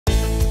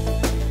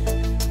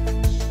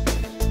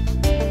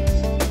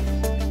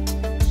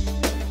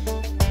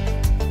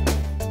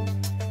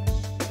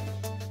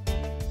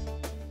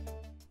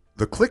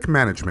The Qlik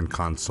Management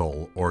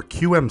Console, or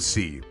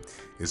QMC,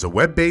 is a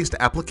web-based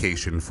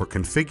application for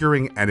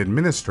configuring and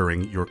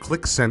administering your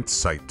Qlik Sense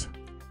site.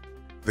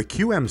 The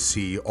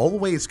QMC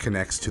always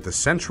connects to the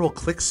central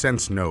Qlik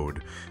Sense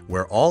node,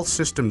 where all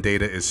system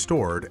data is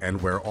stored and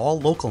where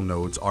all local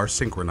nodes are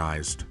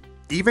synchronized.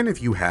 Even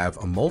if you have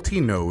a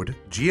multi-node,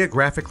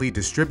 geographically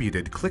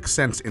distributed Qlik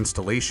Sense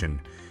installation,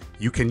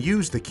 you can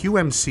use the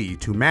QMC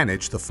to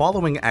manage the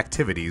following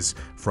activities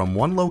from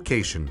one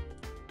location: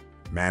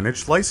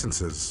 manage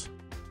licenses,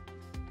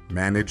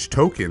 manage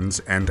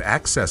tokens and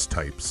access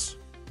types,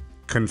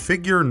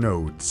 configure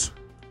nodes,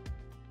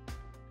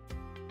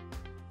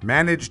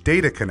 manage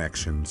data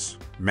connections,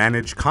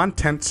 manage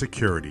content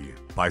security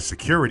by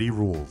security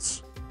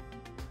rules,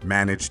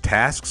 manage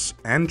tasks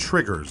and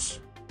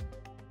triggers,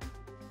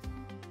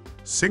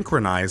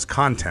 synchronize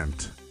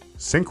content,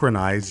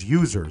 synchronize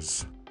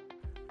users.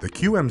 The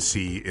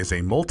QMC is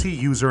a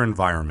multi-user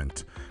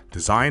environment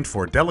designed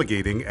for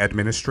delegating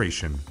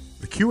administration.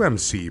 The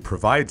QMC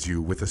provides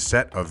you with a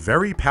set of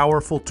very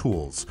powerful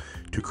tools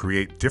to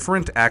create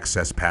different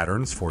access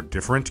patterns for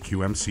different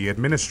QMC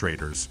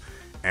administrators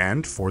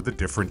and for the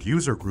different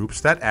user groups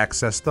that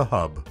access the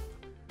hub.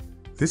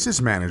 This is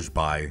managed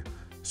by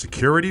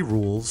security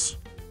rules,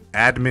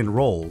 admin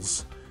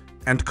roles,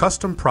 and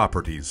custom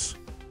properties.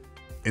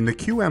 In the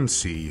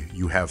QMC,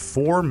 you have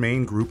four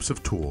main groups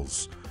of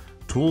tools: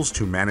 tools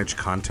to manage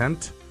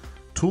content,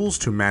 tools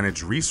to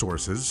manage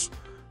resources,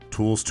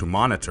 tools to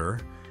monitor,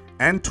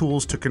 and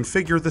tools to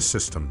configure the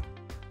system.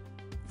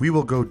 We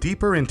will go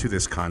deeper into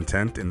this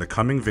content in the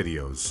coming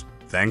videos.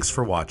 Thanks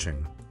for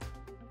watching.